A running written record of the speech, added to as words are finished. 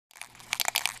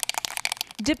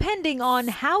depending on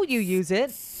how you use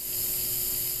it.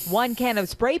 One can of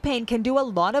spray paint can do a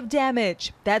lot of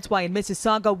damage. That's why in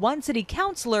Mississauga, one city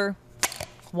councillor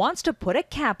wants to put a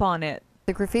cap on it.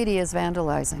 The graffiti is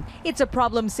vandalizing. It's a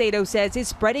problem Sato says is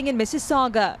spreading in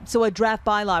Mississauga. So a draft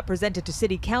bylaw presented to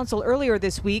City Council earlier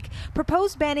this week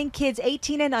proposed banning kids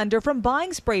 18 and under from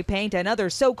buying spray paint and other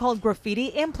so-called graffiti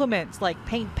implements like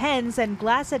paint pens and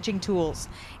glass etching tools.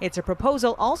 It's a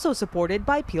proposal also supported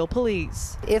by Peel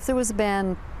Police. If there was a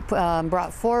ban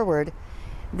brought forward,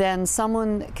 then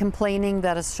someone complaining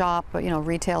that a shop,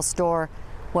 retail store,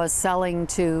 was selling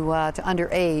to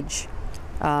underage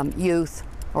youth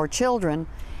or children,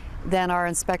 then our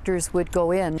inspectors would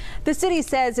go in. The city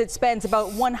says it spends about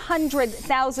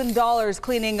 $100,000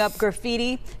 cleaning up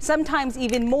graffiti, sometimes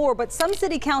even more, but some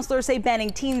city councilors say banning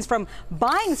teens from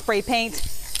buying spray paint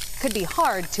could be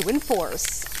hard to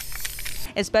enforce.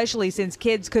 Especially since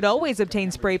kids could always obtain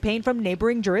spray paint from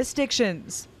neighboring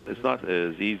jurisdictions. It's not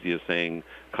as easy as saying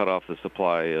cut off the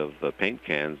supply of paint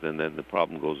cans and then the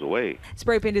problem goes away.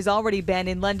 Spray paint is already banned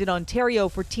in London, Ontario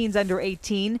for teens under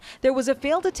 18. There was a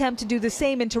failed attempt to do the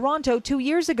same in Toronto 2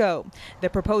 years ago. The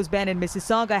proposed ban in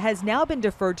Mississauga has now been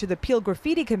deferred to the Peel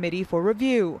Graffiti Committee for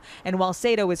review. And while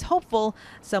Sato is hopeful,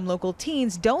 some local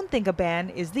teens don't think a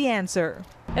ban is the answer.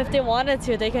 If they wanted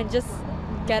to, they can just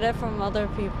get it from other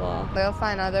people. They'll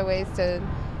find other ways to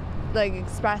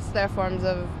express their forms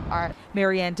of art.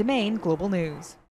 Marianne Dimain, Global News.